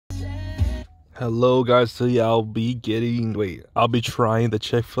Hello guys, so yeah, I'll be trying the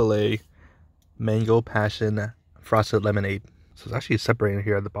Chick-fil-A Mango Passion Frosted Lemonade. So it's actually separated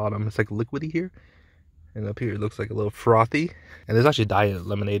here at the bottom. It's like liquidy here, and up here it looks like a little frothy. And there's actually diet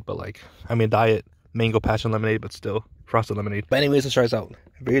lemonade, but diet Mango Passion Lemonade, but still Frosted Lemonade. But anyways, let's try this out.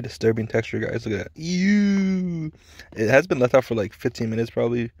 Very disturbing texture, guys. Look at that. Ew! It has been left out for like 15 minutes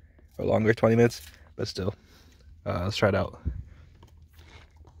probably, or longer, 20 minutes, but still. Let's try it out.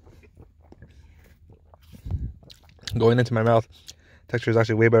 Going into my mouth, texture is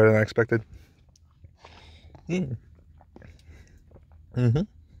actually way better than I expected. It's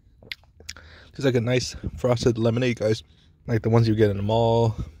like a nice frosted lemonade, guys, like the ones you get in the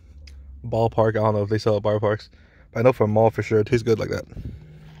mall, ballpark. I don't know if they sell at bar parks, but I know from a mall for sure it tastes good like that.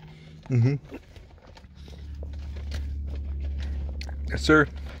 Yes sir,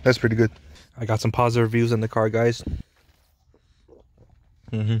 that's pretty good. I got some positive reviews in the car, guys.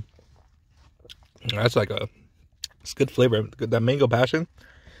 That's like it's good flavor. That mango passion,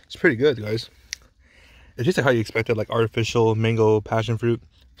 it's pretty good, guys. It tastes like how you expected, like artificial mango passion fruit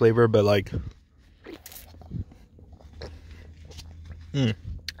flavor, but like it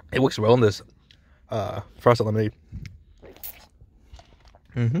works well in this frosted lemonade.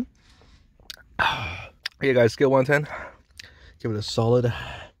 Yeah, guys, scale 1 to 10, give it a solid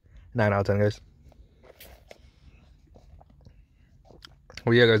 9 out of 10, guys.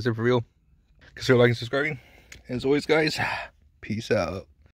 Well, yeah, guys, they're for real. Consider liking and subscribing. As always, guys, peace out.